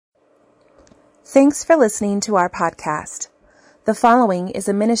Thanks for listening to our podcast. The following is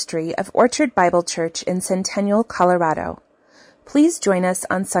a ministry of Orchard Bible Church in Centennial, Colorado. Please join us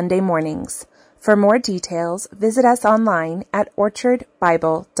on Sunday mornings. For more details, visit us online at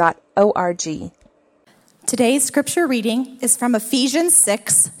orchardbible.org. Today's scripture reading is from Ephesians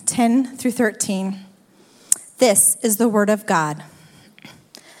 6:10 through 13. This is the word of God.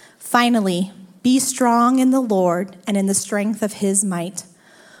 Finally, be strong in the Lord and in the strength of his might.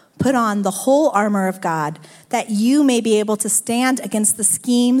 Put on the whole armor of God, that you may be able to stand against the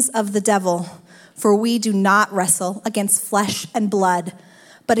schemes of the devil. For we do not wrestle against flesh and blood,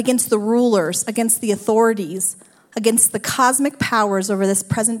 but against the rulers, against the authorities, against the cosmic powers over this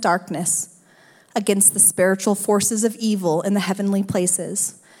present darkness, against the spiritual forces of evil in the heavenly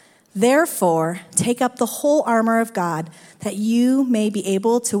places. Therefore, take up the whole armor of God, that you may be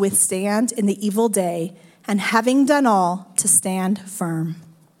able to withstand in the evil day, and having done all, to stand firm.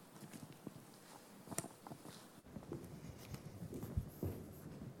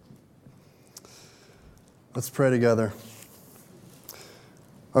 Let's pray together.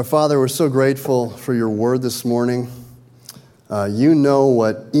 Our Father, we're so grateful for your word this morning. You know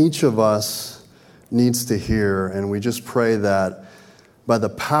what each of us needs to hear, and we just pray that by the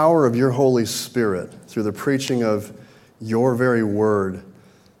power of your Holy Spirit, through the preaching of your very word,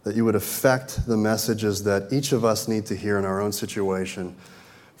 that you would affect the messages that each of us need to hear in our own situation.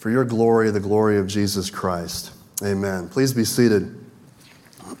 For your glory, the glory of Jesus Christ. Amen. Please be seated.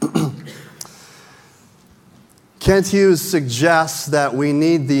 Kent Hughes suggests that we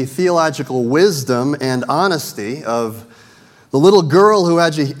need the theological wisdom and honesty of the little girl who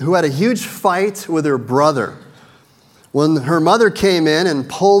had a huge fight with her brother. When her mother came in and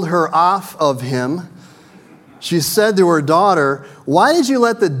pulled her off of him, she said to her daughter, "Why did you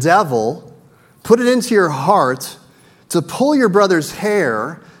let the devil put it into your heart to pull your brother's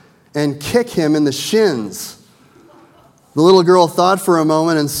hair and kick him in the shins?" The little girl thought for a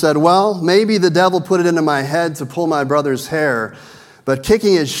moment and said, "Well, maybe the devil put it into my head to pull my brother's hair, but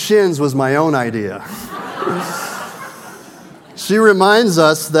kicking his shins was my own idea." She reminds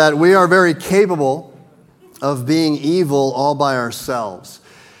us that we are very capable of being evil all by ourselves.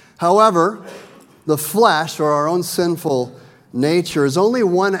 However, the flesh, or our own sinful nature, is only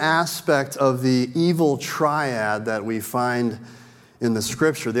one aspect of the evil triad that we find in the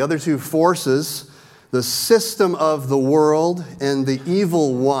Scripture. The other two forces, the system of the world and the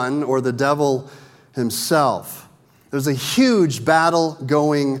evil one, or the devil himself. There's a huge battle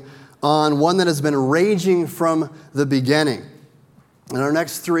going on, one that has been raging from the beginning. In our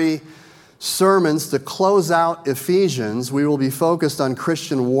next three sermons to close out Ephesians, we will be focused on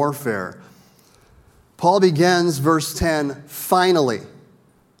Christian warfare. Paul begins verse 10, finally,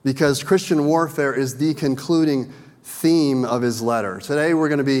 because Christian warfare is the concluding theme of his letter. Today we're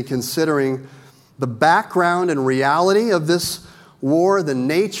going to be considering the background and reality of this war, the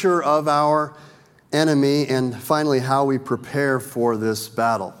nature of our enemy, and finally how we prepare for this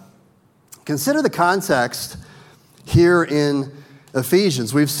battle. Consider the context here in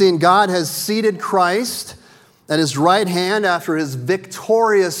Ephesians. We've seen God has seated Christ at his right hand after his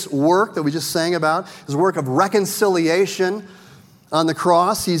victorious work that we just sang about, his work of reconciliation on the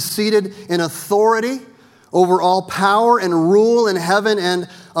cross. He's seated in authority over all power and rule in heaven and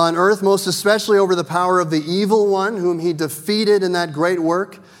on earth, most especially over the power of the evil one, whom he defeated in that great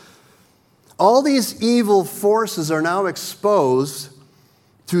work. All these evil forces are now exposed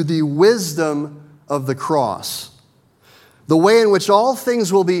through the wisdom of the cross. The way in which all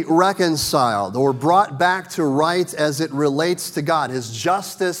things will be reconciled or brought back to right as it relates to God, his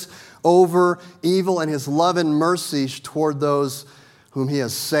justice over evil and his love and mercy toward those whom he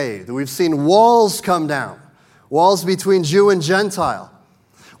has saved. We've seen walls come down, walls between Jew and Gentile,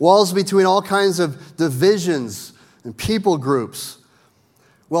 walls between all kinds of divisions and people groups.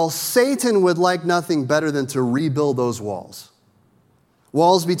 Well, Satan would like nothing better than to rebuild those walls.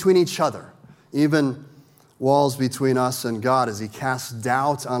 Walls between each other, even walls between us and God, as he casts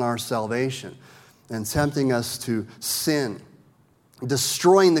doubt on our salvation and tempting us to sin,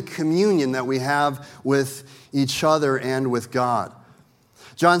 destroying the communion that we have with each other and with God.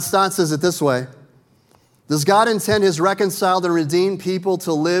 John Stott says it this way: does God intend his reconciled and redeemed people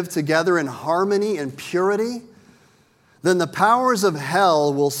to live together in harmony and purity? Then the powers of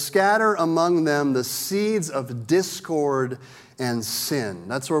hell will scatter among them the seeds of discord and sin.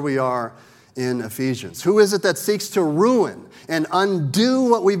 That's where we are in Ephesians. Who is it that seeks to ruin and undo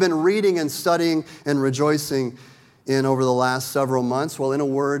what we've been reading and studying and rejoicing in over the last several months? Well, in a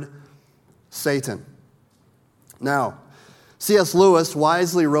word, Satan. Now, C.S. Lewis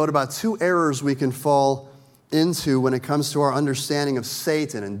wisely wrote about two errors we can fall into when it comes to our understanding of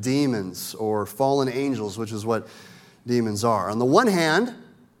Satan and demons or fallen angels, which is what demons are. On the one hand,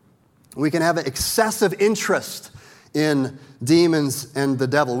 we can have an excessive interest in demons and the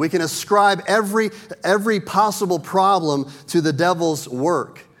devil. We can ascribe every possible problem to the devil's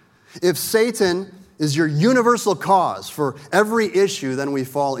work. If Satan is your universal cause for every issue, then we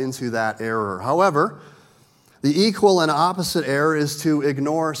fall into that error. However, the equal and opposite error is to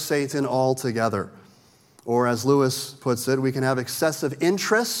ignore Satan altogether. Or as Lewis puts it, we can have excessive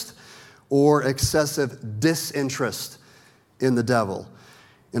interest or excessive disinterest in the devil.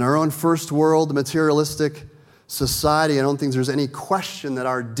 In our own first world materialistic society, I don't think there's any question that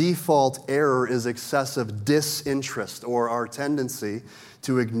our default error is excessive disinterest, or our tendency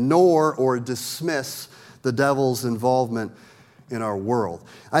to ignore or dismiss the devil's involvement in our world.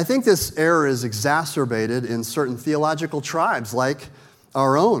 I think this error is exacerbated in certain theological tribes, like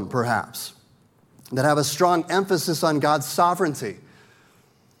our own, perhaps, that have a strong emphasis on God's sovereignty.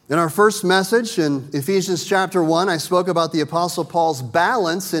 In our first message in Ephesians chapter 1, I spoke about the Apostle Paul's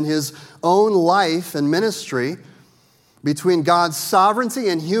balance in his own life and ministry between God's sovereignty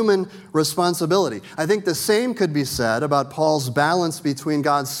and human responsibility. I think the same could be said about Paul's balance between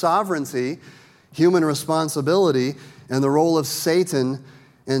God's sovereignty, human responsibility, and the role of Satan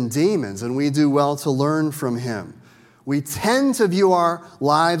and demons, and we do well to learn from him. We tend to view our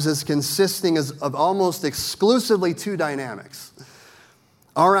lives as consisting of almost exclusively two dynamics: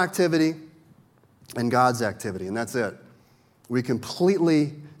 our activity and God's activity, and that's it. We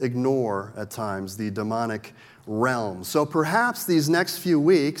completely ignore, at times, the demonic realm. So perhaps these next few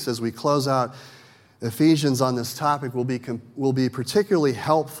weeks, as we close out Ephesians on this topic, will be particularly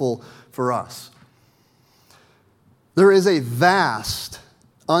helpful for us. There is a vast,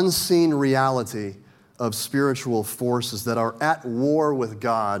 unseen reality of spiritual forces that are at war with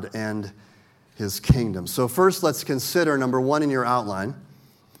God and his kingdom. So first, let's consider, number one in your outline,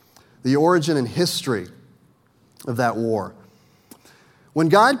 the origin and history of that war. When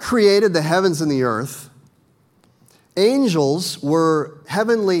God created the heavens and the earth, angels were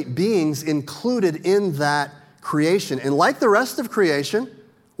heavenly beings included in that creation. And like the rest of creation,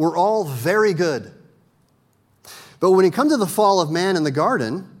 were all very good. But when it comes to the fall of man in the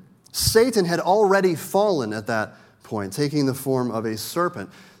garden, Satan had already fallen at that point, taking the form of a serpent.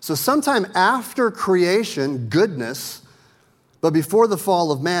 So sometime after creation, goodness, but before the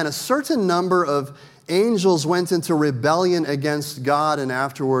fall of man, a certain number of angels went into rebellion against God and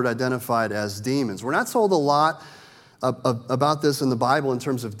afterward identified as demons. We're not told a lot about this in the Bible in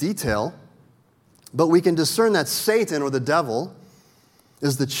terms of detail, but we can discern that Satan, or the devil,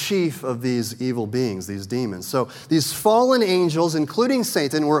 is the chief of these evil beings, these demons. So these fallen angels, including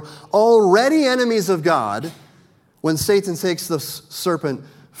Satan, were already enemies of God when Satan takes the serpent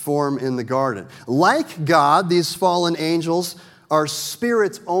form in the garden. Like God, these fallen angels are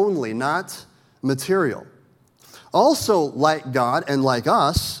spirit only, not material. Also, like God and like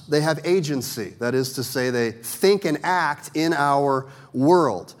us, they have agency. That is to say, they think and act in our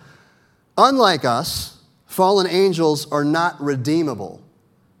world. Unlike us, fallen angels are not redeemable.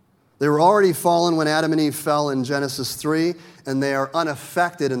 They were already fallen when Adam and Eve fell in Genesis 3, and they are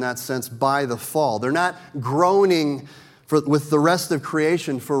unaffected in that sense by the fall. They're not groaning with the rest of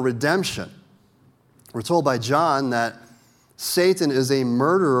creation for redemption. We're told by John that Satan is a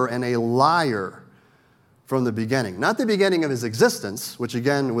murderer and a liar from the beginning. Not the beginning of his existence, which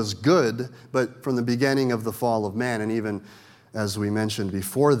again was good, but from the beginning of the fall of man, and even as we mentioned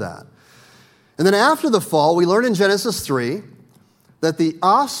before that. And then after the fall, we learn in Genesis 3 that the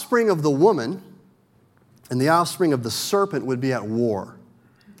offspring of the woman and the offspring of the serpent would be at war.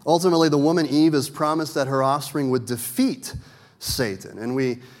 Ultimately, the woman Eve is promised that her offspring would defeat Satan. And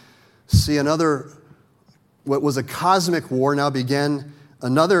we see what was a cosmic war now began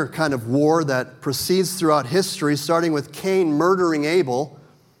another kind of war that proceeds throughout history, starting with Cain murdering Abel.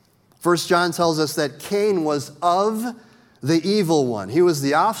 1 John tells us that Cain was of the evil one. He was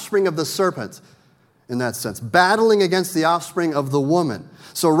the offspring of the serpent, in that sense, battling against the offspring of the woman.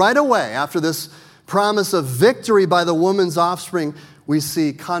 So right away, after this promise of victory by the woman's offspring, we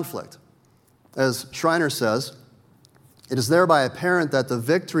see conflict. As Schreiner says, it is thereby apparent that the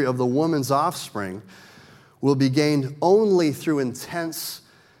victory of the woman's offspring will be gained only through intense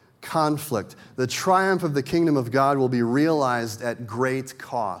conflict. The triumph of the kingdom of God will be realized at great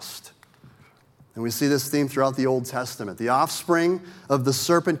cost. And we see this theme throughout the Old Testament. The offspring of the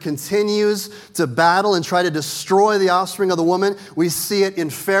serpent continues to battle and try to destroy the offspring of the woman. We see it in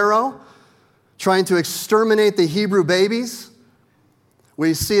Pharaoh trying to exterminate the Hebrew babies.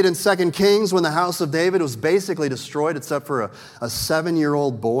 We see it in 2 Kings when the house of David was basically destroyed except for a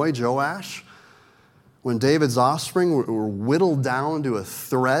 7-year-old boy, Joash. when David's offspring were whittled down to a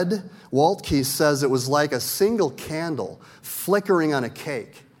thread, Waltke says it was like a single candle flickering on a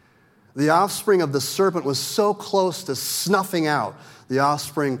cake. The offspring of the serpent was so close to snuffing out the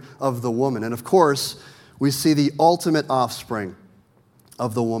offspring of the woman. And of course, we see the ultimate offspring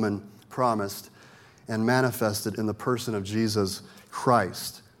of the woman promised and manifested in the person of Jesus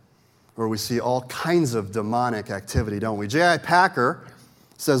Christ, where we see all kinds of demonic activity, don't we? J.I. Packer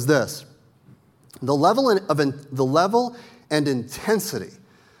says this: the level and intensity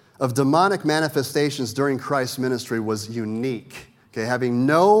of demonic manifestations during Christ's ministry was unique, okay, having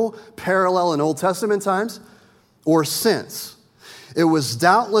no parallel in Old Testament times or since. It was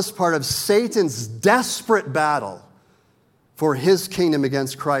doubtless part of Satan's desperate battle for his kingdom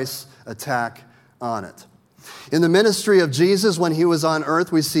against Christ's attack on it. In the ministry of Jesus when he was on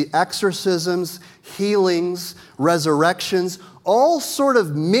earth, we see exorcisms, healings, resurrections, all sort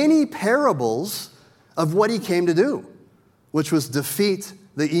of mini parables of what he came to do, which was defeat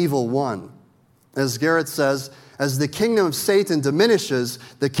the evil one. As Garrett says, as the kingdom of Satan diminishes,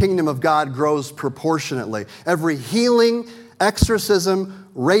 the kingdom of God grows proportionately. Every healing, exorcism,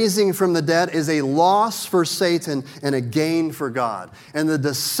 raising from the dead is a loss for Satan and a gain for God. And the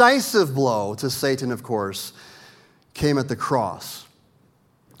decisive blow to Satan, of course, came at the cross,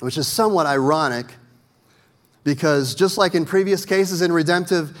 which is somewhat ironic because just like in previous cases in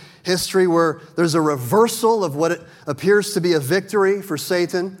redemptive history where there's a reversal of what it appears to be a victory for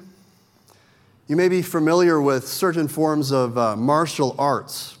Satan, you may be familiar with certain forms of martial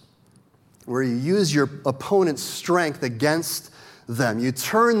arts where you use your opponent's strength against them. You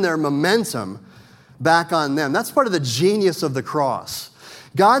turn their momentum back on them. That's part of the genius of the cross.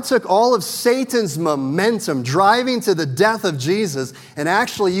 God took all of Satan's momentum driving to the death of Jesus and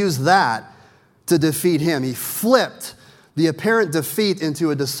actually used that to defeat him. He flipped the apparent defeat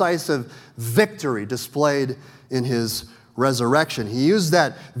into a decisive victory displayed in his resurrection. He used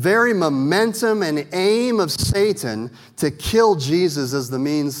that very momentum and aim of Satan to kill Jesus as the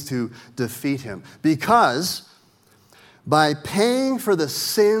means to defeat him. Because by paying for the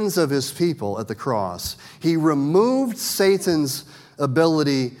sins of his people at the cross, he removed Satan's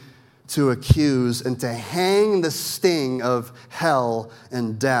ability to accuse and to hang the sting of hell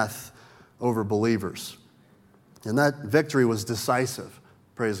and death over believers. And that victory was decisive,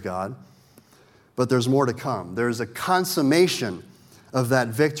 praise God. But there's more to come. There's a consummation of that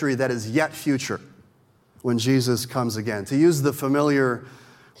victory that is yet future when Jesus comes again. To use the familiar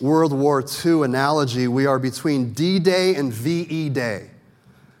World War II analogy, we are between D-Day and VE Day.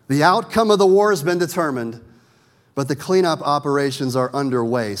 The outcome of the war has been determined, but the cleanup operations are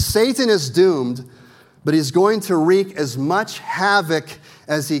underway. Satan is doomed, but he's going to wreak as much havoc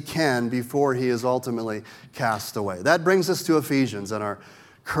as he can before he is ultimately cast away. That brings us to Ephesians and our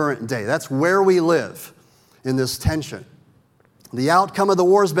current day. That's where we live in this tension. The outcome of the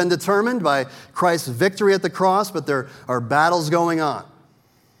war has been determined by Christ's victory at the cross, but there are battles going on.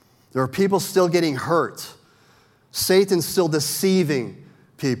 There are people still getting hurt. Satan's still deceiving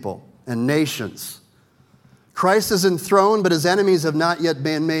people and nations. Christ is enthroned, but his enemies have not yet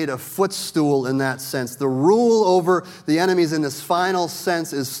been made a footstool in that sense. The rule over the enemies in this final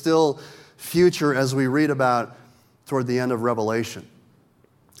sense is still future, as we read about toward the end of Revelation.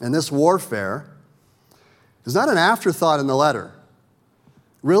 And this warfare is not an afterthought in the letter,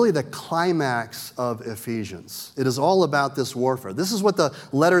 really the climax of Ephesians. It is all about this warfare. This is what the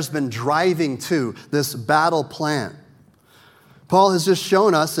letter's been driving to, this battle plan. Paul has just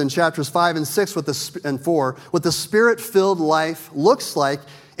shown us in chapters 5 and 6 and 4 what the Spirit-filled life looks like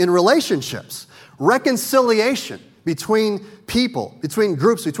in relationships. Reconciliation between people, between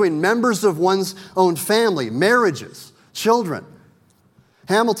groups, between members of one's own family, marriages, children.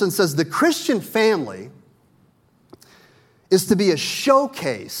 Hamilton says the Christian family is to be a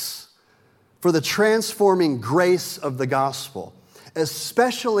showcase for the transforming grace of the gospel,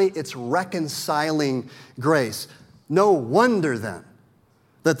 especially its reconciling grace. No wonder then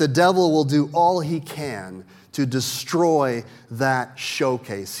that the devil will do all he can to destroy that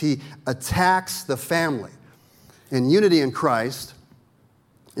showcase. He attacks the family. And unity in Christ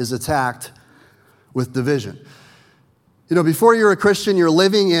is attacked with division. You know, before you're a Christian, you're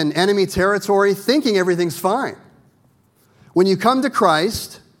living in enemy territory, thinking everything's fine. When you come to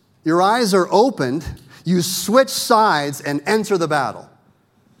Christ, your eyes are opened, you switch sides and enter the battle.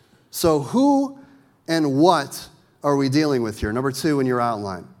 So who and what are we dealing with here? Number 2 in your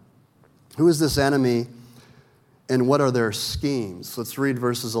outline. Who is this enemy and what are their schemes? Let's read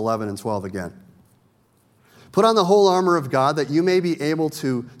verses 11 and 12 again. Put on the whole armor of God that you may be able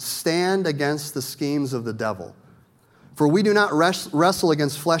to stand against the schemes of the devil. For we do not wrestle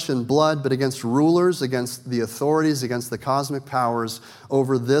against flesh and blood, but against rulers, against the authorities, against the cosmic powers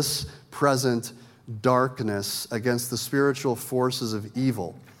over this present darkness, against the spiritual forces of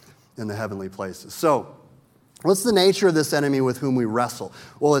evil in the heavenly places. So, what's the nature of this enemy with whom we wrestle?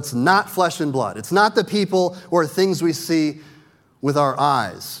 Well, it's not flesh and blood. It's not the people or things we see with our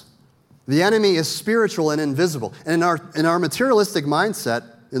eyes. The enemy is spiritual and invisible. And in our materialistic mindset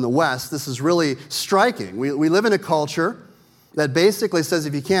in the West, this is really striking. We live in a culture that basically says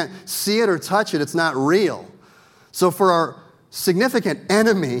if you can't see it or touch it, it's not real. So for our significant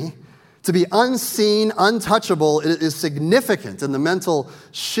enemy to be unseen, untouchable, it is significant in the mental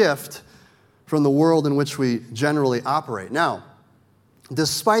shift from the world in which we generally operate. Now,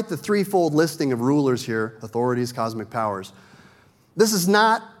 despite the threefold listing of rulers here, authorities, cosmic powers, this is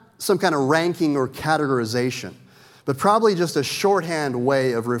not some kind of ranking or categorization, but probably just a shorthand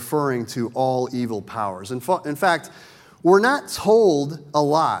way of referring to all evil powers. In fact, we're not told a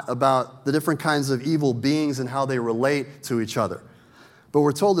lot about the different kinds of evil beings and how they relate to each other, but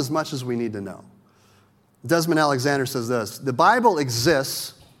we're told as much as we need to know. Desmond Alexander says this: the Bible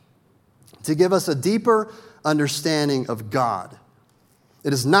exists to give us a deeper understanding of God.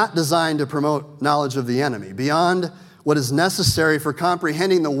 It is not designed to promote knowledge of the enemy beyond what is necessary for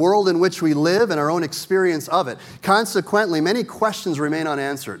comprehending the world in which we live and our own experience of it. Consequently, many questions remain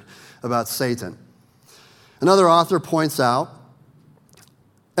unanswered about Satan. Another author points out,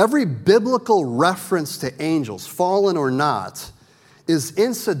 every biblical reference to angels, fallen or not, is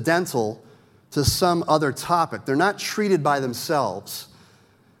incidental to some other topic. They're not treated by themselves.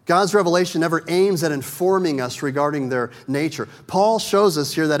 God's revelation never aims at informing us regarding their nature. Paul shows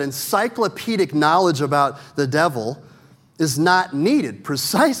us here that encyclopedic knowledge about the devil is not needed,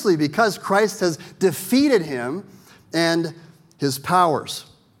 precisely because Christ has defeated him and his powers.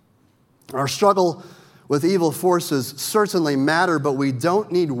 Our struggle with evil forces certainly matter, but we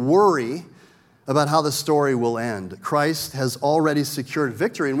don't need worry about how the story will end. Christ has already secured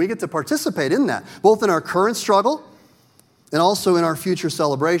victory, and we get to participate in that, both in our current struggle and also in our future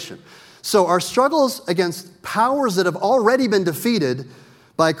celebration. So our struggles against powers that have already been defeated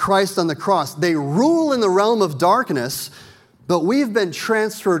by Christ on the cross, they rule in the realm of darkness, but we've been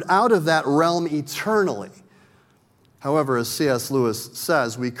transferred out of that realm eternally. However, as C.S. Lewis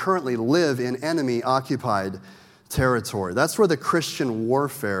says, we currently live in enemy-occupied territory. That's where the Christian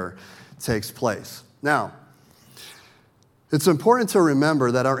warfare takes place. Now, it's important to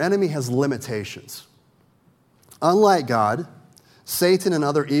remember that our enemy has limitations. Unlike God, Satan and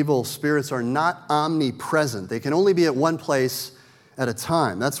other evil spirits are not omnipresent. They can only be at one place at a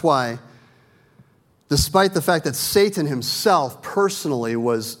time. That's why, despite the fact that Satan himself personally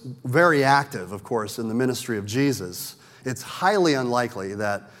was very active, of course, in the ministry of Jesus, it's highly unlikely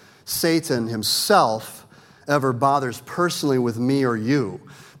that Satan himself ever bothers personally with me or you.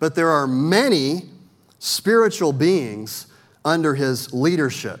 But there are many spiritual beings under his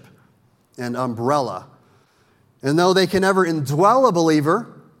leadership and umbrella. And though they can never indwell a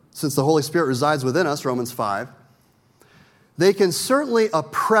believer, since the Holy Spirit resides within us, Romans 5, they can certainly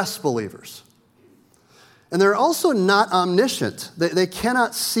oppress believers. And they're also not omniscient. They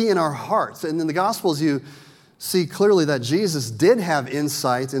cannot see in our hearts. And in the Gospels, you see clearly that Jesus did have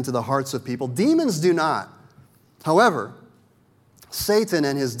insight into the hearts of people. Demons do not. However, Satan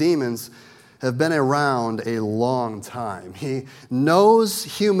and his demons have been around a long time. He knows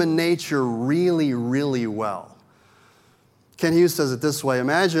human nature really, really well. Ken Hughes says it this way: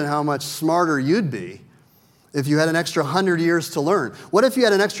 imagine how much smarter you'd be if you had an extra 100 years to learn. What if you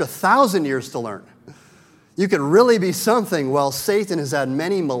had an extra 1,000 years to learn? You could really be something. Well, Satan has had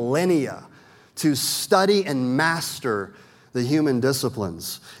many millennia to study and master the human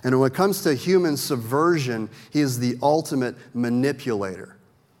disciplines. And when it comes to human subversion, he is the ultimate manipulator.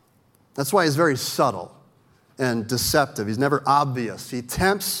 That's why he's very subtle and deceptive. He's never obvious. He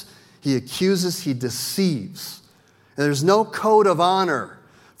tempts, he accuses, he deceives. And there's no code of honor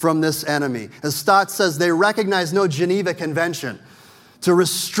from this enemy. As Stott says, they recognize no Geneva Convention to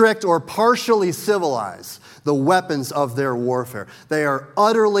restrict or partially civilize the weapons of their warfare. They are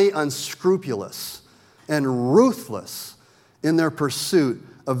utterly unscrupulous and ruthless in their pursuit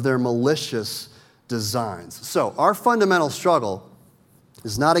of their malicious designs. So our fundamental struggle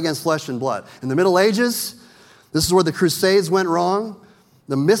is not against flesh and blood. In the Middle Ages, this is where the Crusades went wrong.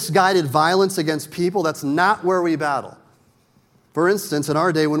 The misguided violence against people, that's not where we battle. For instance, in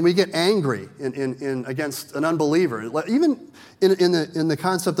our day, when we get angry against an unbeliever, even in the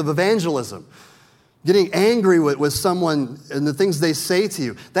concept of evangelism, getting angry with someone and the things they say to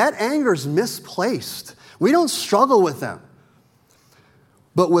you, that anger is misplaced. We don't struggle with them,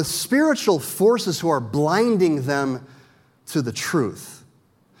 but with spiritual forces who are blinding them to the truth.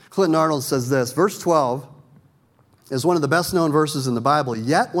 Clinton Arnold says this, verse 12 is one of the best known verses in the Bible,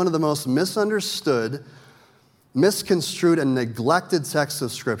 yet one of the most misunderstood, misconstrued, and neglected texts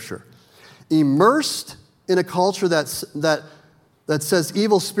of Scripture. Immersed in a culture that says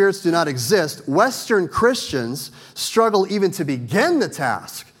evil spirits do not exist, Western Christians struggle even to begin the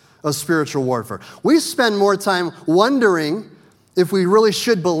task of spiritual warfare. We spend more time wondering if we really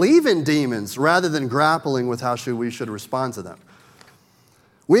should believe in demons rather than grappling with how we should respond to them.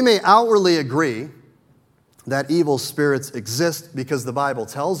 We may outwardly agree that evil spirits exist because the Bible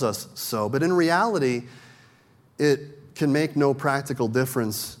tells us so, but in reality, it can make no practical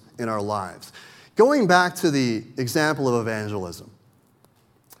difference in our lives. Going back to the example of evangelism,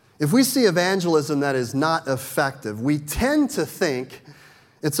 if we see evangelism that is not effective, we tend to think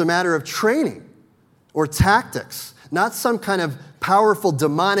it's a matter of training or tactics, not some kind of powerful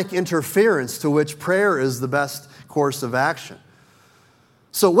demonic interference to which prayer is the best course of action.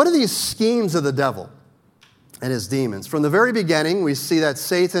 So what are these schemes of the devil and his demons? From the very beginning, we see that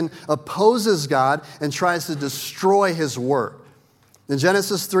Satan opposes God and tries to destroy his work. In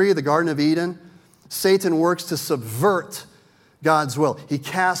Genesis 3, the Garden of Eden, Satan works to subvert God's will. He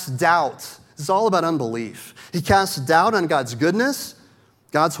casts doubt. It's all about unbelief. He casts doubt on God's goodness.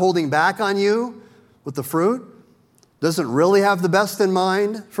 God's holding back on you with the fruit. Doesn't really have the best in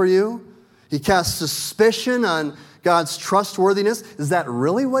mind for you. He casts suspicion on God's trustworthiness. Is that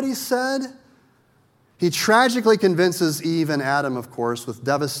really what he said? He tragically convinces Eve and Adam, of course, with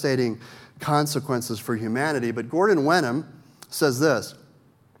devastating consequences for humanity. But Gordon Wenham says this,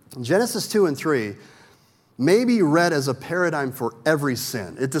 Genesis 2 and 3 may be read as a paradigm for every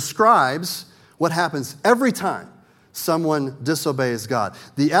sin. It describes what happens every time someone disobeys God.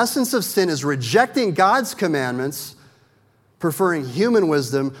 The essence of sin is rejecting God's commandments, preferring human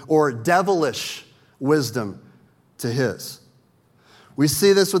wisdom or devilish wisdom to his. We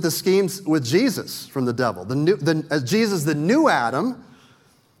see this with the schemes with Jesus from the devil. Jesus, the new Adam,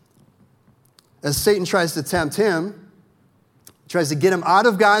 as Satan tries to tempt him, tries to get him out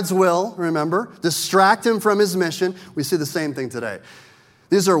of God's will, remember, distract him from his mission. We see the same thing today.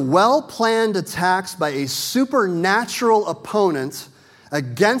 These are well-planned attacks by a supernatural opponent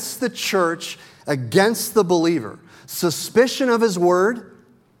against the church, against the believer. Suspicion of his word.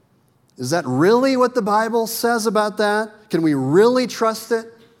 Is that really what the Bible says about that? Can we really trust it?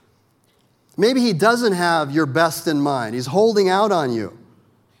 Maybe he doesn't have your best in mind. He's holding out on you.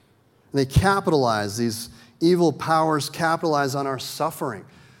 And they capitalize, these evil powers capitalize on our suffering,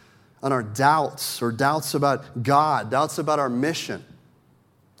 on our doubts, or doubts about God, doubts about our mission.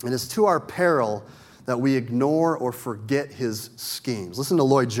 And it's to our peril that we ignore or forget his schemes. Listen to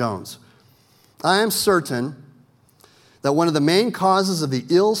Lloyd Jones. I am certain that one of the main causes of the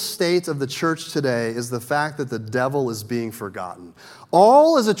ill state of the church today is the fact that the devil is being forgotten.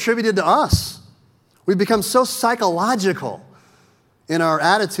 All is attributed to us. We've become so psychological in our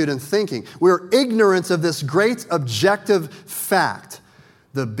attitude and thinking. We're ignorant of this great objective fact,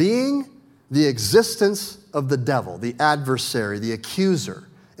 the being, the existence of the devil, the adversary, the accuser,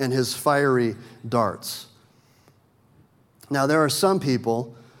 and his fiery darts. Now, there are some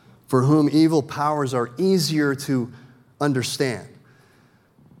people for whom evil powers are easier to understand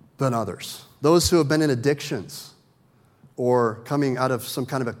than others. Those who have been in addictions or coming out of some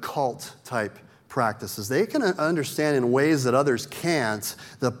kind of a cult type practices, they can understand in ways that others can't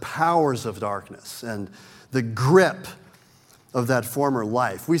the powers of darkness and the grip of that former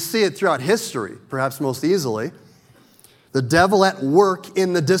life. We see it throughout history, perhaps most easily. The devil at work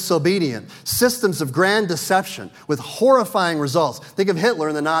in the disobedient. Systems of grand deception with horrifying results. Think of Hitler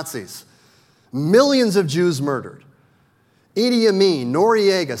and the Nazis. Millions of Jews murdered. Idi Amin,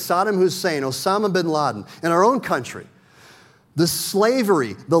 Noriega, Saddam Hussein, Osama bin Laden, in our own country. The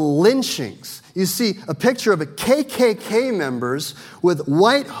slavery, the lynchings. You see a picture of a KKK members with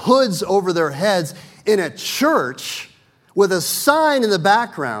white hoods over their heads in a church with a sign in the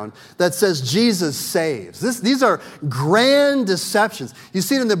background that says Jesus saves. These are grand deceptions. You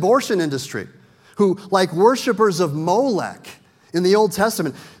see it in the abortion industry, who, like worshipers of Molech in the Old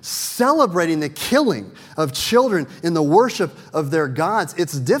Testament, celebrating the killing of children in the worship of their gods.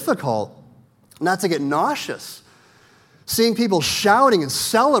 It's difficult not to get nauseous seeing people shouting and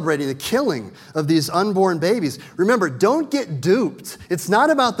celebrating the killing of these unborn babies. Remember, don't get duped. It's not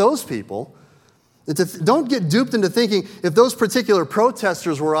about those people. Don't get duped into thinking if those particular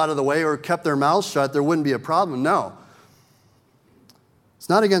protesters were out of the way or kept their mouths shut, there wouldn't be a problem. No. It's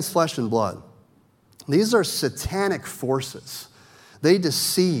not against flesh and blood. These are satanic forces. They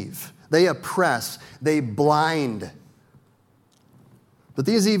deceive, they oppress, they blind. But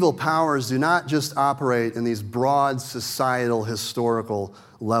these evil powers do not just operate in these broad societal, historical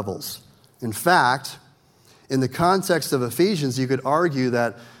levels. In fact, in the context of Ephesians, you could argue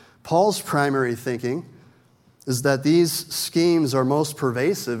that Paul's primary thinking is that these schemes are most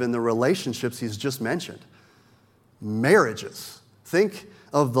pervasive in the relationships he's just mentioned. Marriages. Think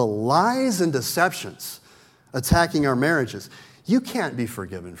of the lies and deceptions attacking our marriages. You can't be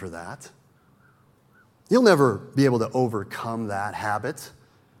forgiven for that. You'll never be able to overcome that habit.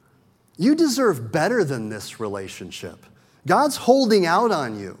 You deserve better than this relationship. God's holding out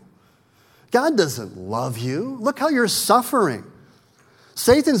on you. God doesn't love you. Look how you're suffering.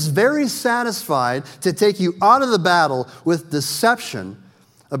 Satan's very satisfied to take you out of the battle with deception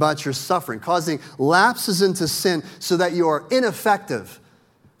about your suffering, causing lapses into sin so that you are ineffective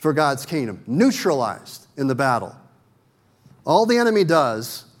for God's kingdom, neutralized in the battle. All the enemy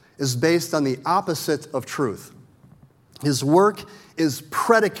does is based on the opposite of truth. His work is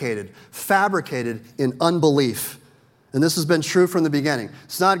predicated, fabricated in unbelief. And this has been true from the beginning.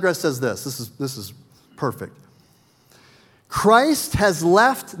 Snodgrass says this is perfect. Christ has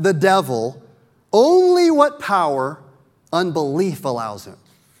left the devil only what power unbelief allows him.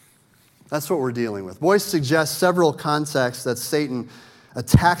 That's what we're dealing with. Boyce suggests several contexts that Satan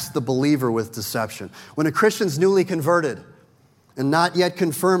attacks the believer with deception. When a Christian's newly converted and not yet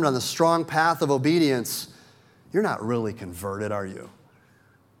confirmed on the strong path of obedience, you're not really converted, are you?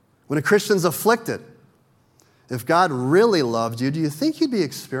 When a Christian's afflicted, if God really loved you, do you think you'd be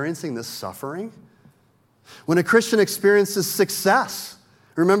experiencing this suffering? When a Christian experiences success,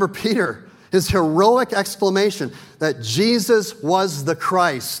 remember Peter, his heroic exclamation that Jesus was the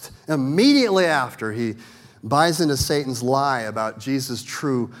Christ. Immediately after, he buys into Satan's lie about Jesus'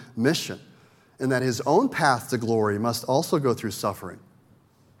 true mission and that his own path to glory must also go through suffering.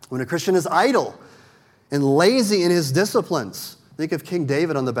 When a Christian is idle and lazy in his disciplines, think of King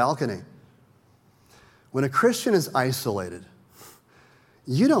David on the balcony. When a Christian is isolated,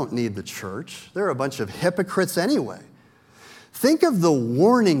 you don't need the church. They're a bunch of hypocrites anyway. Think of the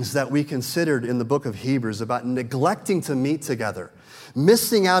warnings that we considered in the book of Hebrews about neglecting to meet together,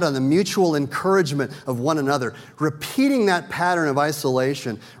 missing out on the mutual encouragement of one another. Repeating that pattern of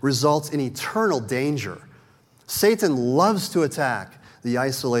isolation results in eternal danger. Satan loves to attack the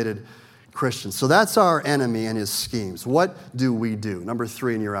isolated Christians. So that's our enemy and his schemes. What do we do? Number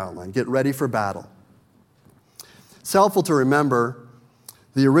 3 in your outline, get ready for battle. It's helpful to remember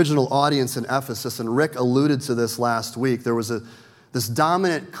the original audience in Ephesus, and Rick alluded to this last week. There was this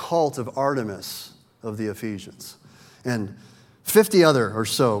dominant cult of Artemis of the Ephesians, and 50 other or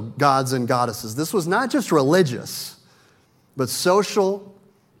so gods and goddesses. This was not just religious, but social,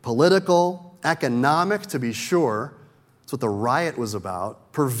 political, economic, to be sure. That's what the riot was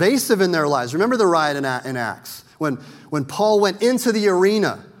about. Pervasive in their lives. Remember the riot in Acts? When Paul went into the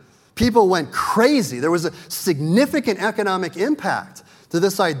arena, people went crazy. There was a significant economic impact to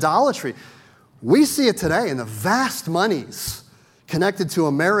this idolatry. We see it today in the vast monies connected to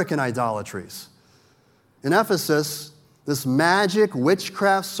American idolatries. In Ephesus, this magic,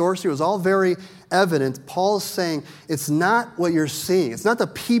 witchcraft, sorcery was all very evident. Paul's saying it's not what you're seeing. It's not the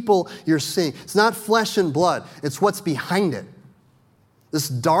people you're seeing. It's not flesh and blood. It's what's behind it. This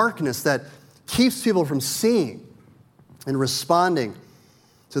darkness that keeps people from seeing and responding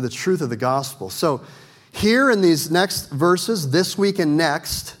to the truth of the gospel. So here in these next verses, this week and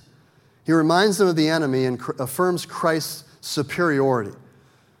next, he reminds them of the enemy and affirms Christ's superiority.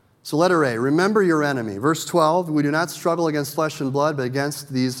 So letter A, remember your enemy. Verse 12, we do not struggle against flesh and blood, but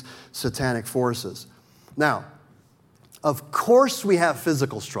against these satanic forces. Now, of course we have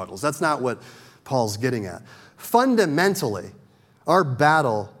physical struggles. That's not what Paul's getting at. Fundamentally, our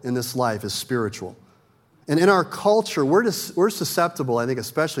battle in this life is spiritual. And in our culture, we're susceptible, I think,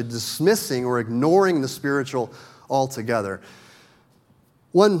 especially dismissing or ignoring the spiritual altogether.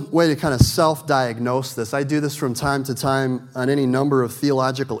 One way to kind of self-diagnose this, I do this from time to time on any number of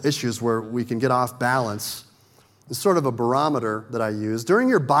theological issues where we can get off balance. It's sort of a barometer that I use. During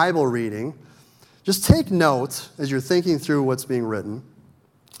your Bible reading, just take note as you're thinking through what's being written.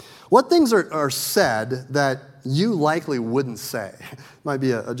 What things are said that you likely wouldn't say? Might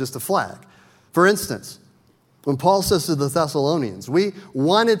be just a flag. For instance, when Paul says to the Thessalonians, we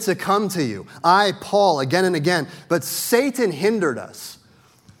wanted to come to you, I, Paul, again and again, but Satan hindered us.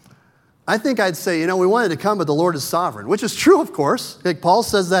 I think I'd say, we wanted to come, but the Lord is sovereign, which is true, of course. Paul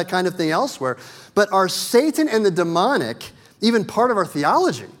says that kind of thing elsewhere. But are Satan and the demonic even part of our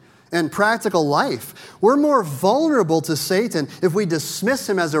theology and practical life? We're more vulnerable to Satan if we dismiss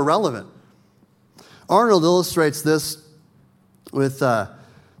him as irrelevant. Arnold illustrates this with,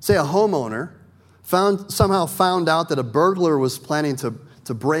 say, a homeowner somehow found out that a burglar was planning to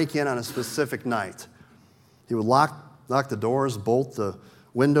break in on a specific night. He would lock the doors, bolt the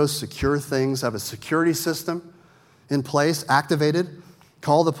windows, secure things, have a security system in place, activated,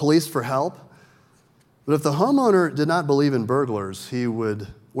 call the police for help. But if the homeowner did not believe in burglars, he would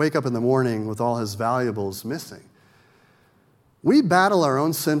wake up in the morning with all his valuables missing. We battle our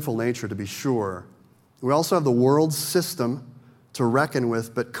own sinful nature, to be sure. We also have the world's system to reckon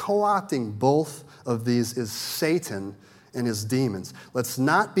with, but co-opting both of these is Satan and his demons. Let's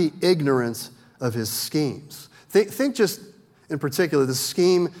not be ignorant of his schemes. Think just in particular the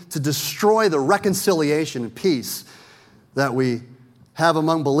scheme to destroy the reconciliation and peace that we have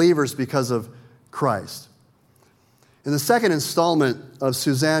among believers because of Christ. In the second installment of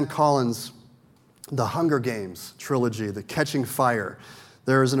Suzanne Collins' The Hunger Games trilogy, The Catching Fire,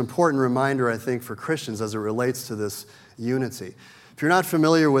 there is an important reminder, I think, for Christians as it relates to this unity. If you're not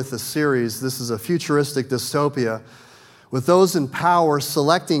familiar with the series, this is a futuristic dystopia with those in power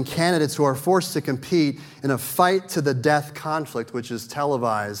selecting candidates who are forced to compete in a fight-to-the-death conflict, which is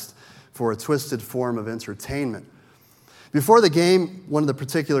televised for a twisted form of entertainment. Before the game, one of the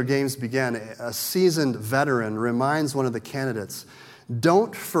particular games began, a seasoned veteran reminds one of the candidates,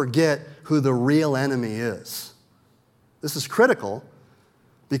 don't forget who the real enemy is. This is critical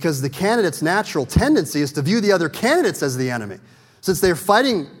because the candidate's natural tendency is to view the other candidates as the enemy, since they're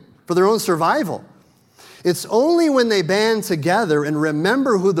fighting for their own survival. It's only when they band together and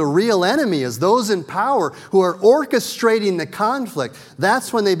remember who the real enemy is, those in power who are orchestrating the conflict,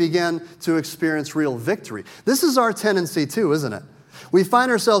 that's when they begin to experience real victory. This is our tendency too, isn't it? We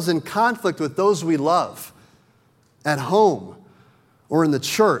find ourselves in conflict with those we love at home or in the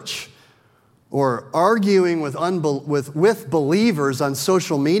church or arguing with believers on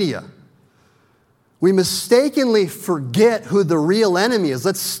social media. We mistakenly forget who the real enemy is.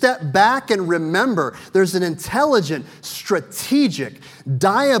 Let's step back and remember there's an intelligent, strategic,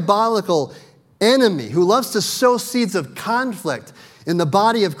 diabolical enemy who loves to sow seeds of conflict in the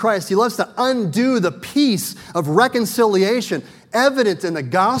body of Christ. He loves to undo the peace of reconciliation evident in the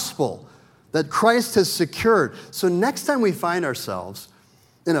gospel that Christ has secured. So next time we find ourselves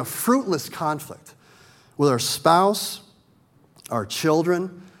in a fruitless conflict with our spouse, our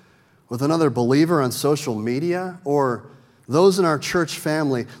children, with another believer on social media, or those in our church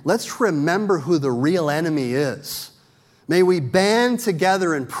family, let's remember who the real enemy is. May we band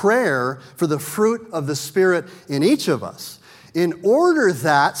together in prayer for the fruit of the Spirit in each of us, in order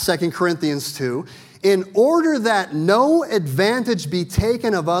that, 2 Corinthians 2, in order that no advantage be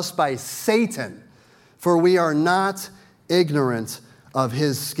taken of us by Satan, for we are not ignorant of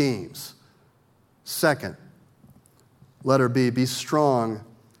his schemes. Second, letter B, be strong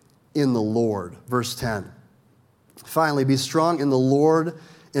in the Lord. Verse 10. Finally, be strong in the Lord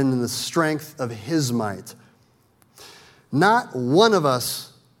and in the strength of his might. Not one of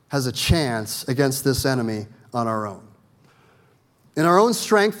us has a chance against this enemy on our own. In our own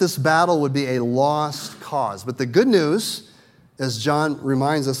strength, this battle would be a lost cause. But the good news, as John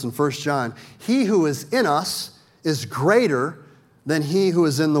reminds us in 1 John, he who is in us is greater than he who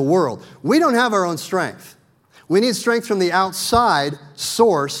is in the world. We don't have our own strength. We need strength from the outside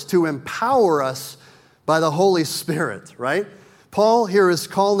source to empower us by the Holy Spirit, right? Paul here is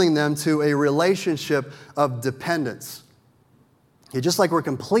calling them to a relationship of dependence. Okay, just like we're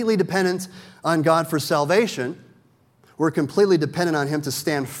completely dependent on God for salvation, we're completely dependent on him to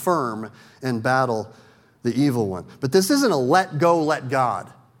stand firm and battle the evil one. But this isn't a let go, let God.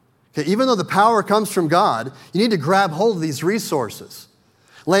 Okay, even though the power comes from God, you need to grab hold of these resources.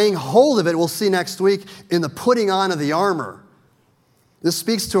 Laying hold of it, we'll see next week, in the putting on of the armor. This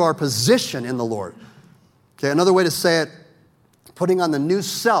speaks to our position in the Lord. Okay, another way to say it, putting on the new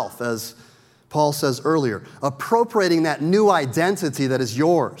self, as Paul says earlier, appropriating that new identity that is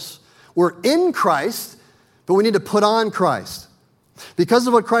yours. We're in Christ, but we need to put on Christ. Because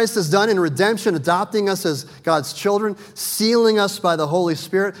of what Christ has done in redemption, adopting us as God's children, sealing us by the Holy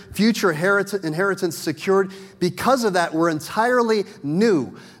Spirit, future inheritance secured, because of that, we're entirely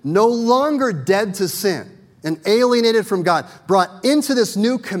new, no longer dead to sin and alienated from God, brought into this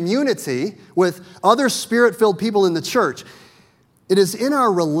new community with other Spirit-filled people in the church. It is in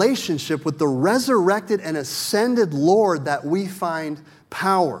our relationship with the resurrected and ascended Lord that we find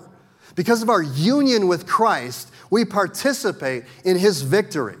power. Because of our union with Christ, we participate in his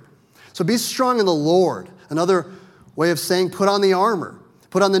victory. So be strong in the Lord. Another way of saying put on the armor.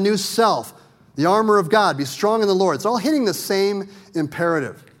 Put on the new self, the armor of God. Be strong in the Lord. It's all hitting the same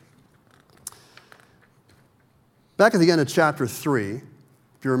imperative. Back at the end of chapter 3,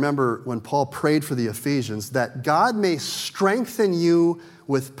 if you remember when Paul prayed for the Ephesians, that God may strengthen you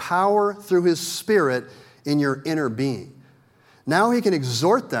with power through his Spirit in your inner being. Now he can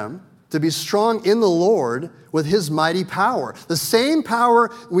exhort them to be strong in the Lord with his mighty power. The same power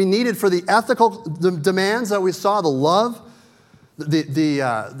we needed for the ethical demands that we saw, the love,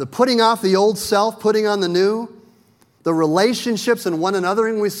 the putting off the old self, putting on the new, the relationships and one another,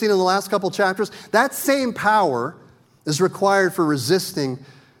 and we've seen in the last couple chapters, that same power is required for resisting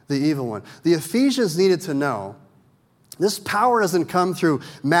the evil one. The Ephesians needed to know this power doesn't come through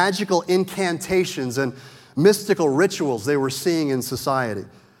magical incantations and mystical rituals they were seeing in society,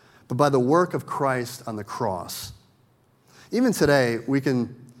 but by the work of Christ on the cross. Even today, we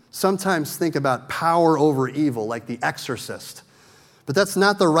can sometimes think about power over evil like the exorcist, but that's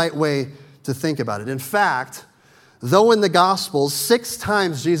not the right way to think about it. In fact, though in the Gospels 6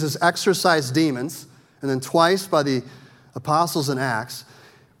 times Jesus exorcised demons, and then twice by the apostles in Acts,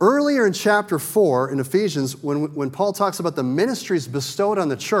 earlier in chapter 4 in Ephesians, when Paul talks about the ministries bestowed on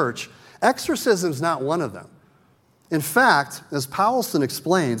the church, exorcism is not one of them. In fact, as Powelson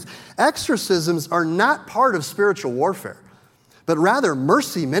explains, exorcisms are not part of spiritual warfare, but rather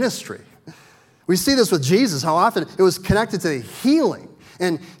mercy ministry. We see this with Jesus, how often it was connected to healing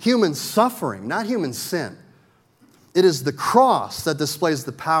and human suffering, not human sin. It is the cross that displays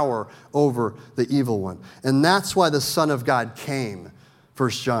the power over the evil one. And that's why the Son of God came, 1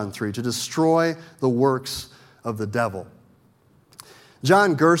 John 3, to destroy the works of the devil.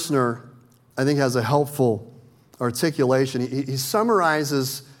 John Gerstner, I think, has a helpful articulation. He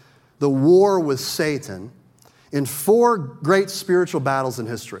summarizes the war with Satan in 4 great spiritual battles in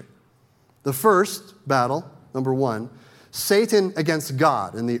history. The first battle, number 1, Satan against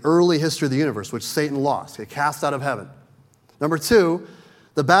God in the early history of the universe, which Satan lost, he got cast out of heaven. Number 2,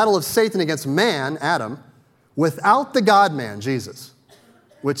 the battle of Satan against man, Adam, without the God-man, Jesus,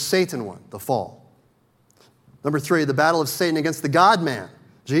 which Satan won, the fall. Number 3, the battle of Satan against the God-man,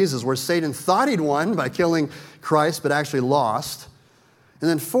 Jesus, where Satan thought he'd won by killing Christ, but actually lost. And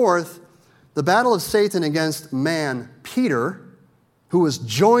then 4th, the battle of Satan against man, Peter, who was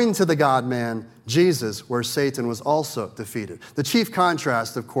joined to the God-man, Jesus, where Satan was also defeated. The chief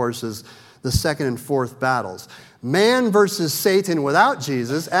contrast, of course, is the 2nd and 4th battles. Man versus Satan without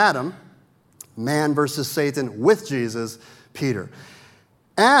Jesus, Adam. Man versus Satan with Jesus, Peter.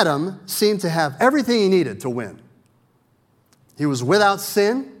 Adam seemed to have everything he needed to win. He was without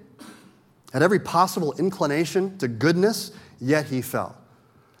sin, had every possible inclination to goodness, yet he fell.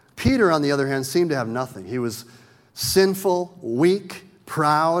 Peter, on the other hand, seemed to have nothing. He was sinful, weak,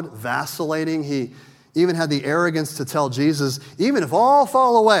 proud, vacillating. He even had the arrogance to tell Jesus, even if all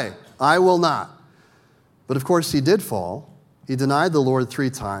fall away, I will not. But of course, he did fall. He denied the Lord 3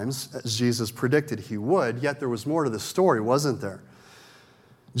 times, as Jesus predicted he would, yet there was more to the story, wasn't there?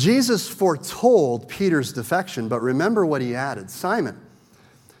 Jesus foretold Peter's defection, but remember what he added. Simon,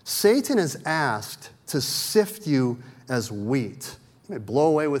 Satan is asked to sift you as wheat. You may blow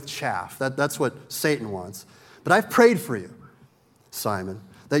away with chaff. That's what Satan wants. But I've prayed for you, Simon,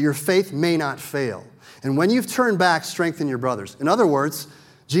 that your faith may not fail. And when you've turned back, strengthen your brothers. In other words,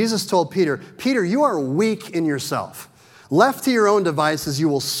 Jesus told Peter, Peter, you are weak in yourself. Left to your own devices, you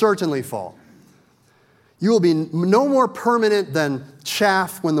will certainly fall. You will be no more permanent than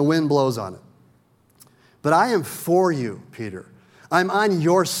chaff when the wind blows on it. But I am for you, Peter. I'm on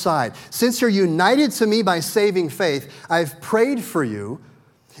your side. Since you're united to me by saving faith, I've prayed for you,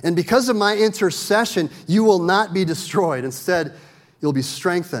 and because of my intercession, you will not be destroyed. Instead, you'll be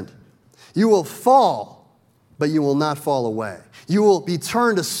strengthened. You will fall, but you will not fall away. You will be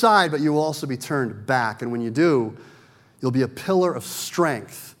turned aside, but you will also be turned back. And when you do, you'll be a pillar of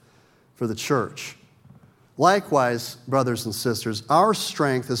strength for the church. Likewise, brothers and sisters, our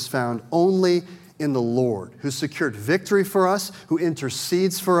strength is found only in the Lord, who secured victory for us, who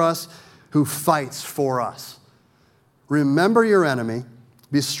intercedes for us, who fights for us. Remember your enemy,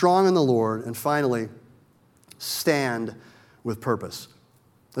 be strong in the Lord, and finally, stand with purpose.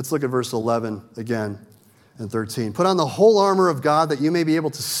 Let's look at verse 11 again and 13. Put on the whole armor of God that you may be able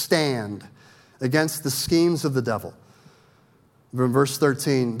to stand against the schemes of the devil. From verse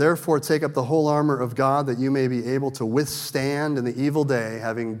 13, therefore take up the whole armor of God that you may be able to withstand in the evil day,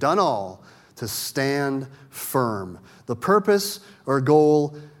 having done all to stand firm. The purpose or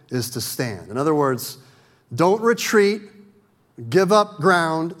goal is to stand. In other words, don't retreat, give up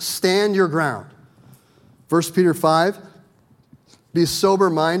ground, stand your ground. 1 Peter 5, be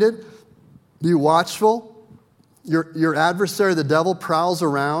sober-minded, be watchful. Your adversary, the devil, prowls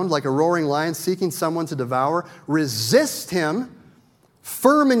around like a roaring lion seeking someone to devour. Resist him,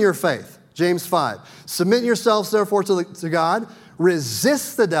 firm in your faith. James 5. Submit yourselves, therefore, to God.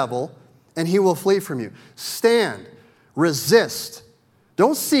 resist the devil, and he will flee from you. Stand, resist.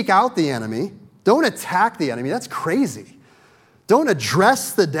 Don't seek out the enemy. Don't attack the enemy. That's crazy. Don't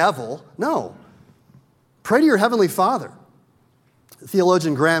address the devil. No. Pray to your heavenly Father.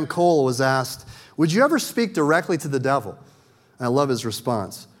 Theologian Graham Cole was asked, would you ever speak directly to the devil? And I love his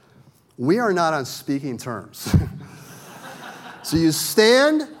response. We are not on speaking terms. So you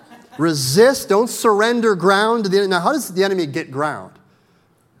stand, resist, don't surrender ground to the enemy. Now, how does the enemy get ground?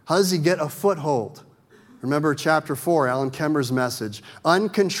 How does he get a foothold? Remember chapter 4, Alan Kemmer's message.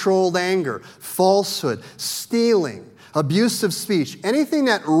 Uncontrolled anger, falsehood, stealing, abusive speech, anything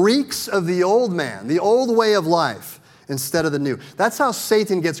that reeks of the old man, the old way of life, instead of the new. That's how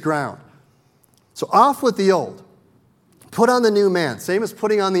Satan gets ground. So off with the old. Put on the new man. Same as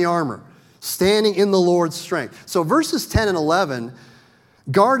putting on the armor. Standing in the Lord's strength. So verses 10 and 11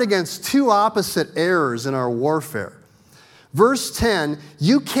 guard against two opposite errors in our warfare. Verse 10,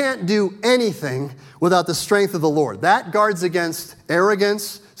 you can't do anything without the strength of the Lord. That guards against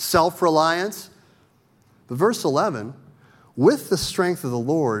arrogance, self-reliance. But verse 11, with the strength of the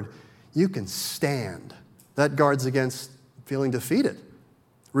Lord, you can stand. That guards against feeling defeated.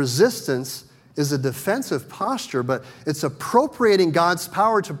 Resistance is a defensive posture, but it's appropriating God's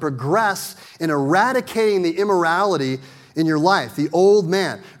power to progress in eradicating the immorality in your life, the old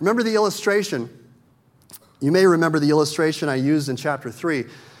man. Remember the illustration? You may remember the illustration I used in chapter 3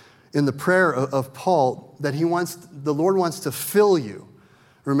 in the prayer of Paul that the Lord wants to fill you.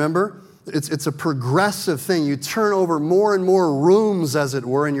 Remember? It's a progressive thing. You turn over more and more rooms, as it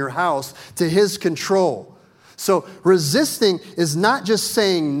were, in your house to his control. So resisting is not just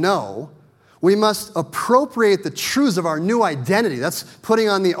saying no. We must appropriate the truths of our new identity. That's putting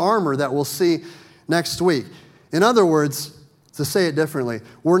on the armor that we'll see next week. In other words, to say it differently,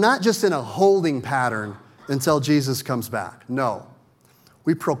 we're not just in a holding pattern until Jesus comes back. No.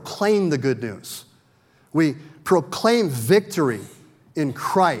 We proclaim the good news. We proclaim victory in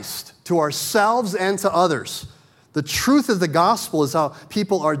Christ to ourselves and to others. The truth of the gospel is how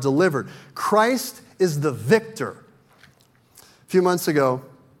people are delivered. Christ is the victor. A few months ago,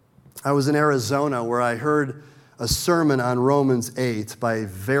 I was in Arizona where I heard a sermon on Romans 8 by a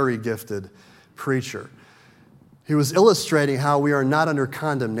very gifted preacher. He was illustrating how we are not under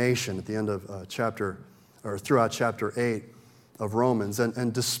condemnation at the end of throughout chapter 8 of Romans.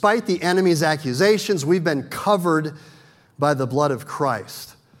 And despite the enemy's accusations, we've been covered by the blood of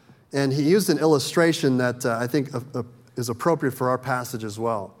Christ. And he used an illustration that I think is appropriate for our passage as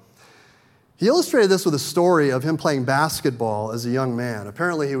well. He illustrated this with a story of him playing basketball as a young man.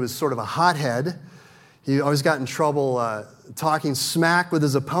 Apparently he was sort of a hothead. He always got in trouble talking smack with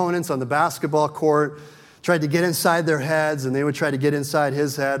his opponents on the basketball court, tried to get inside their heads, and they would try to get inside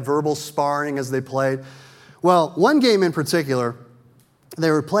his head, verbal sparring as they played. Well, one game in particular,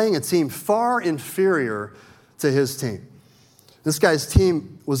 they were playing a team far inferior to his team. This guy's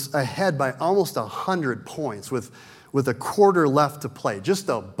team was ahead by almost 100 points with a quarter left to play, just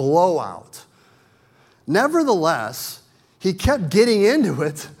a blowout. Nevertheless, he kept getting into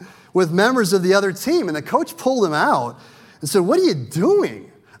it with members of the other team, and the coach pulled him out and said, "What are you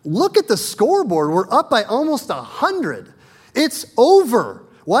doing? Look at the scoreboard. We're up by almost 100. It's over.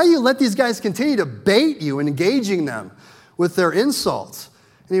 Why do you let these guys continue to bait you and engaging them with their insults?"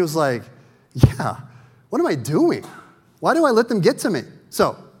 And he was like, "Yeah, what am I doing? Why do I let them get to me?"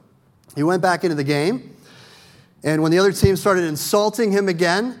 So he went back into the game, and when the other team started insulting him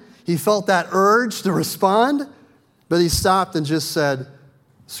again, he felt that urge to respond, but he stopped and just said,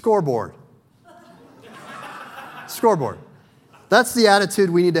 "Scoreboard." Scoreboard. That's the attitude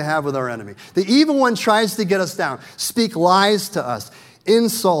we need to have with our enemy. The evil one tries to get us down, speak lies to us,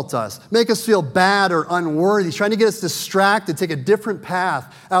 insult us, make us feel bad or unworthy. He's trying to get us distracted, take a different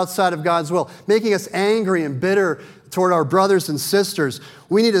path outside of God's will, making us angry and bitter toward our brothers and sisters.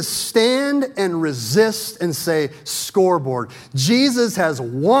 We need to stand and resist and say, "Scoreboard." Jesus has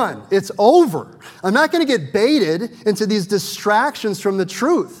won. It's over. I'm not going to get baited into these distractions from the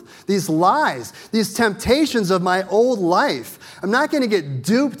truth, these lies, these temptations of my old life. I'm not going to get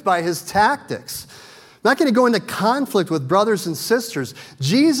duped by his tactics. I'm not going to go into conflict with brothers and sisters.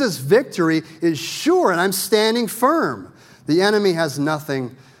 Jesus' victory is sure, and I'm standing firm. The enemy has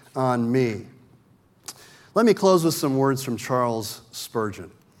nothing on me. Let me close with some words from Charles Spurgeon.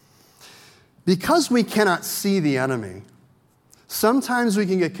 Because we cannot see the enemy, sometimes we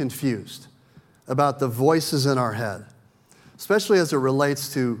can get confused about the voices in our head, especially as it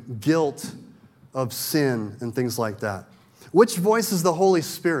relates to guilt of sin and things like that. Which voice is the Holy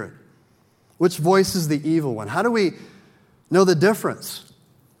Spirit? Which voice is the evil one? How do we know the difference?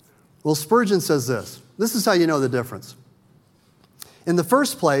 Well, Spurgeon says this. This is how you know the difference. In the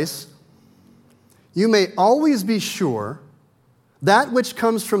first place, you may always be sure that which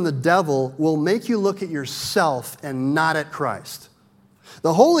comes from the devil will make you look at yourself and not at Christ.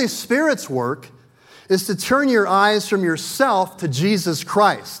 The Holy Spirit's work is to turn your eyes from yourself to Jesus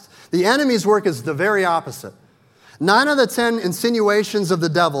Christ. The enemy's work is the very opposite. 9 of the 10 insinuations of the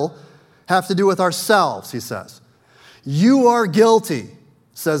devil have to do with ourselves, he says. You are guilty,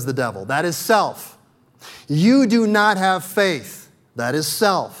 says the devil. That is self. You do not have faith. That is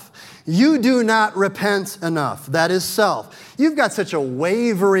self. You do not repent enough. That is self. You've got such a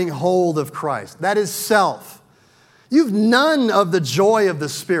wavering hold of Christ. That is self. You've none of the joy of the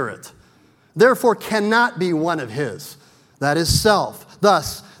Spirit, therefore cannot be one of His. That is self.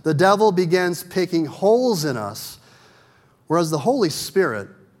 Thus, the devil begins picking holes in us, whereas the Holy Spirit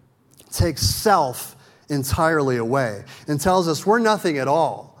takes self entirely away and tells us we're nothing at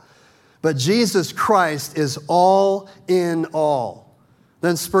all. But Jesus Christ is all in all.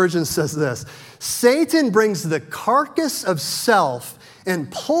 Then Spurgeon says this, Satan brings the carcass of self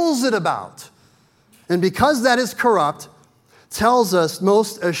and pulls it about. And because that is corrupt, tells us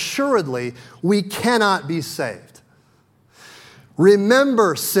most assuredly we cannot be saved.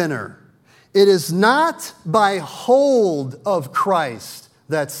 Remember, sinner, it is not by hold of Christ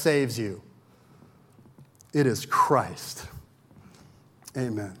that saves you. It is Christ.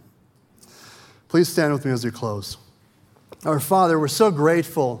 Amen. Please stand with me as we close. Our Father, we're so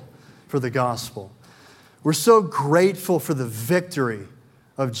grateful for the gospel. We're so grateful for the victory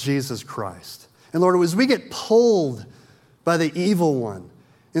of Jesus Christ. And Lord, as we get pulled by the evil one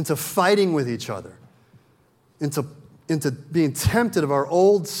into fighting with each other, into being tempted of our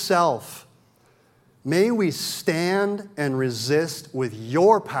old self, may we stand and resist with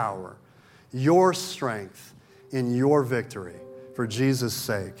your power, your strength, in your victory. For Jesus'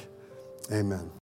 sake, amen.